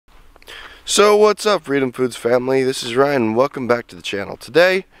So what's up, Freedom Foods family? This is Ryan and welcome back to the channel.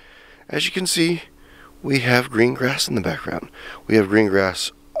 Today, as you can see, we have green grass in the background. We have green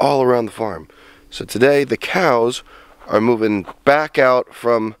grass all around the farm. So today the cows are moving back out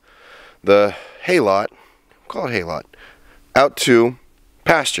from the hay lot, call it hay lot, out to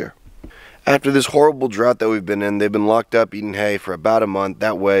pasture. After this horrible drought that we've been in, they've been locked up eating hay for about a month.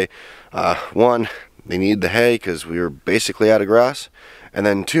 That way, one, they needed the hay because we were basically out of grass. And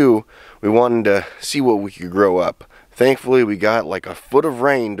then two, we wanted to see what we could grow up. Thankfully, we got like a foot of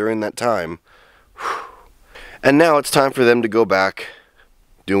rain during that time. And now it's time for them to go back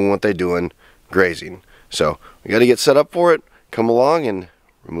doing what they're doing, grazing. So we got to get set up for it. Come along, and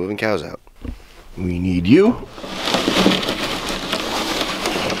we're moving cows out. We need you.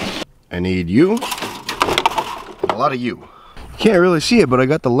 I need you. A lot of you. You can't really see it, but I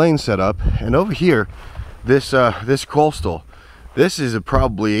got the lane set up. And over here, this coastal. This is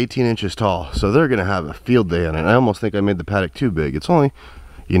probably 18 inches tall, so they're gonna have a field day on it. I almost think I made the paddock too big. It's only,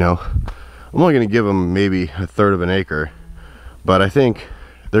 I'm only gonna give them maybe a third of an acre, but I think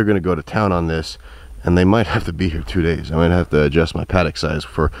they're gonna go to town on this, and they might have to be here 2 days. I might have to adjust my paddock size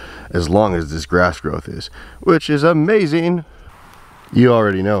for as long as this grass growth is, which is amazing. You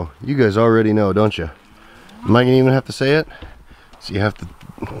already know. You guys already know, don't you? Am I gonna even have to say it? So you have to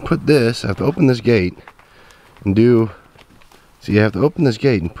put this, I have to open this gate and do. So you have to open this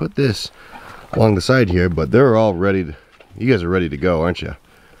gate and put this along the side here, but they're all ready to, you guys are ready to go, aren't you?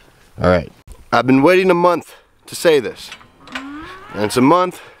 All right. I've been waiting a month to say this. And it's a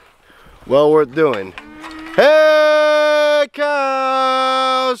month well worth doing. Hey,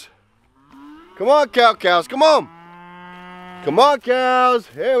 cows! Come on, cows, come on! Come on, cows!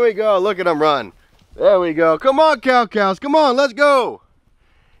 Here we go, look at them run. There we go. Come on, cows, come on, let's go!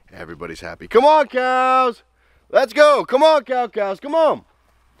 Everybody's happy. Come on, cows! Let's go! Come on, cows! Come on!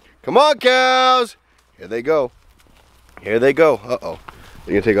 Come on, cows! Here they go. Here they go. Uh-oh.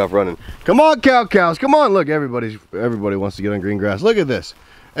 They're gonna take off running. Come on, cows! Come on! Look, everybody wants to get on green grass. Look at this.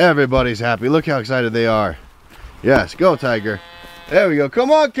 Everybody's happy. Look how excited they are. Yes, go, tiger. There we go.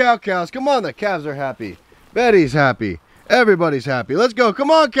 Come on, cows! Come on! The calves are happy. Betty's happy. Everybody's happy. Let's go. Come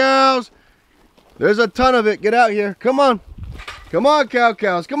on, cows! There's a ton of it. Get out here. Come on. Come on,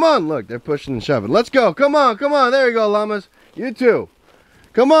 cows, come on. Look, they're pushing and shoving. Let's go, come on. There you go, llamas. You too.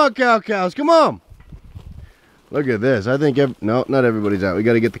 Come on, cows, come on. Look at this. I think, no, not everybody's out. We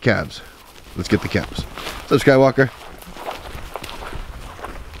got to get the calves. Let's get the calves. What's up, Skywalker?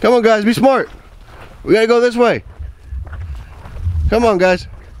 Come on, guys, be smart. We got to go this way. Come on, guys.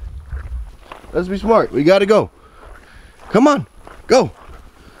 Let's be smart. We got to go. Come on, go.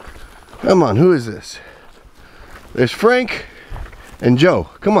 Come on, who is this? There's Frank and Joe.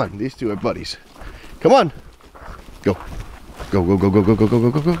 Come on, these two are buddies. Come on. Go. Go. Go.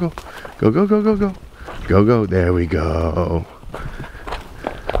 There we go.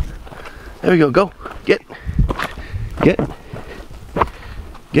 There we go. Go.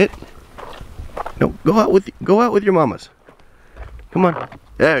 Get. No, go out with your mamas. Come on.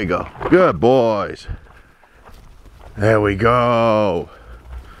 There you go. Good boys. There we go.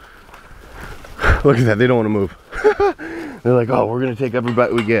 Look at that, they don't want to move. They're like, oh, we're gonna take every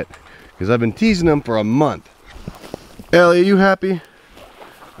bite we get. Because I've been teasing them for a month. Ellie, are you happy?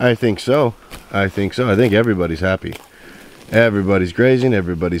 I think so. I think everybody's happy. Everybody's grazing,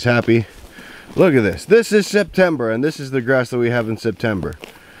 everybody's happy. Look at this. This is September, and this is the grass that we have in September.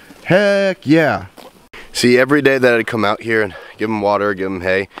 Heck yeah. See, every day that I'd come out here and give them water, give them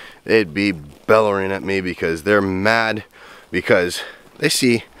hay, they'd be bellowing at me because they're mad because they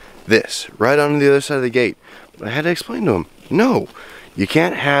see this right on the other side of the gate. But I had to explain to them, no, you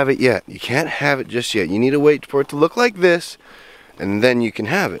can't have it yet. You can't have it just yet. You need to wait for it to look like this, and then you can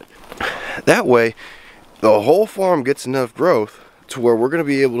have it. That way, the whole farm gets enough growth to where we're going to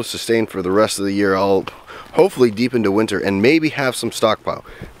be able to sustain for the rest of the year, all hopefully deep into winter, and maybe have some stockpile.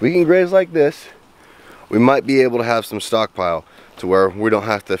 If we can graze like this, we might be able to have some stockpile to where we don't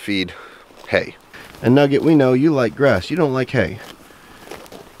have to feed hay. And Nugget, we know you like grass. You don't like hay.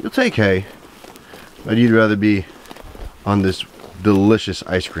 You'll take hay, but you'd rather be on this delicious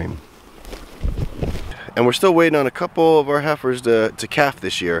ice cream. And we're still waiting on a couple of our heifers to calf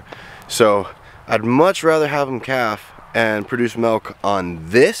this year. So I'd much rather have them calf and produce milk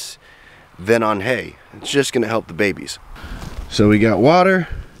on this than on hay. It's just gonna help the babies. So we got water,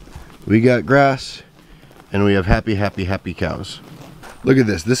 we got grass, and we have happy cows. Look at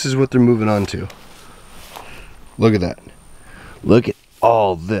this. This is what they're moving on to. Look at that. Look at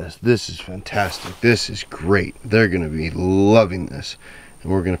all this. This is fantastic. This is great. They're gonna be loving this,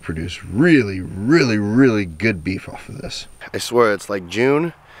 and we're gonna produce really good beef off of this. I swear, it's like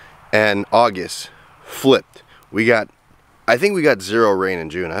June and August flipped. I think we got 0 rain in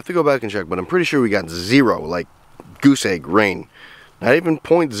June. I have to go back and check, but I'm pretty sure we got 0, like goose egg rain. Not even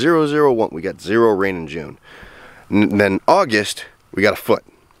 0.001. We got 0 rain in June. Then August, we got a foot.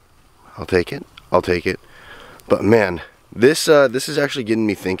 I'll take it. I'll take it. But man, this is actually getting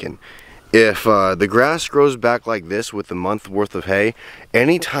me thinking. If the grass grows back like this with a month worth of hay,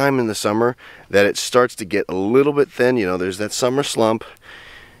 any time in the summer that it starts to get a little bit thin, you know, there's that summer slump.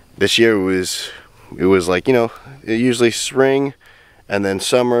 This year it was like, you know, usually spring and then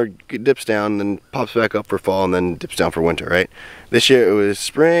summer dips down, then pops back up for fall, and then dips down for winter, right? This year it was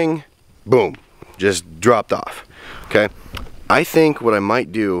spring, boom, just dropped off. Okay, I think what I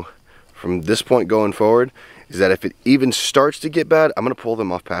might do from this point going forward is that if it even starts to get bad, I'm gonna pull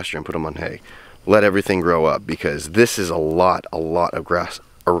them off pasture and put them on hay. Let everything grow up, because this is a lot of grass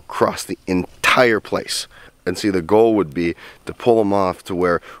across the entire place. And see, the goal would be to pull them off to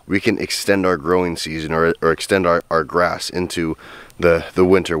where we can extend our growing season, or extend our grass into the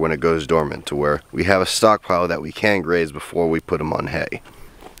winter when it goes dormant, to where we have a stockpile that we can graze before we put them on hay.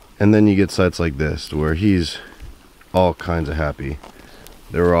 And then you get sites like this, to where he's all kinds of happy.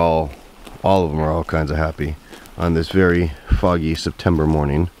 They're all of them are all kinds of happy on this very foggy September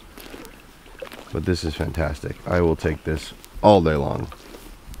morning. But this is fantastic. I will take this all day long.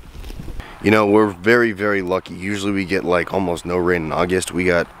 You know, we're very lucky. Usually we get like almost no rain in August. We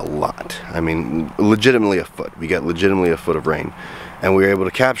got a lot. I mean, legitimately a foot. We got legitimately a foot of rain, and we were able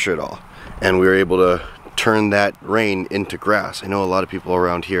to capture it all, and we were able to turn that rain into grass. I know a lot of people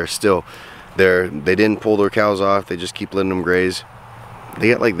around here still, they didn't pull their cows off. They just keep letting them graze. They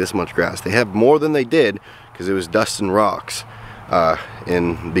got like this much grass. They have more than they did because it was dust and rocks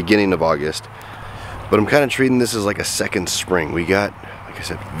in the beginning of August. But I'm kind of treating this as like a second spring. We got, like I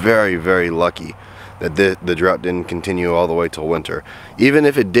said, very lucky that the drought didn't continue all the way till winter. Even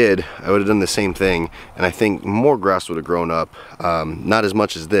if it did, I would have done the same thing, and I think more grass would have grown up. Not as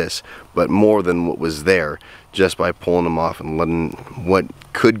much as this, but more than what was there, just by pulling them off and letting what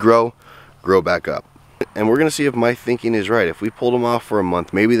could grow back up. And we're gonna see if my thinking is right. If we pulled them off for a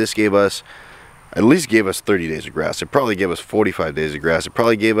month, maybe this gave us, at least gave us 30 days of grass. It probably gave us 45 days of grass. It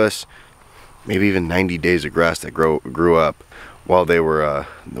probably gave us maybe even 90 days of grass that grew up while they were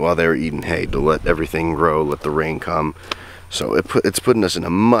eating hay, to let everything grow, let the rain come. So it's putting us in a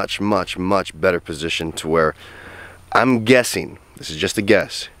much better position, to where I'm guessing, this is just a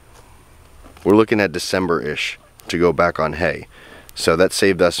guess, we're looking at December-ish to go back on hay. So that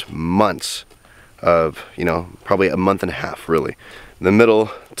saved us months of, you know, probably a month and a half, really. The middle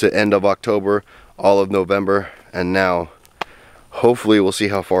to end of October, all of November, and now hopefully we'll see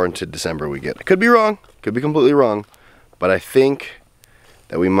how far into December we get. I could be wrong, could be completely wrong, but I think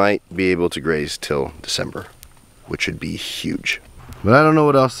that we might be able to graze till December, which would be huge. But I don't know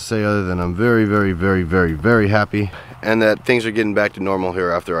what else to say other than I'm very happy, and that things are getting back to normal here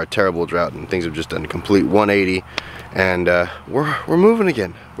after our terrible drought, and things have just done a complete 180, and we're moving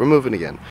again. We're moving again.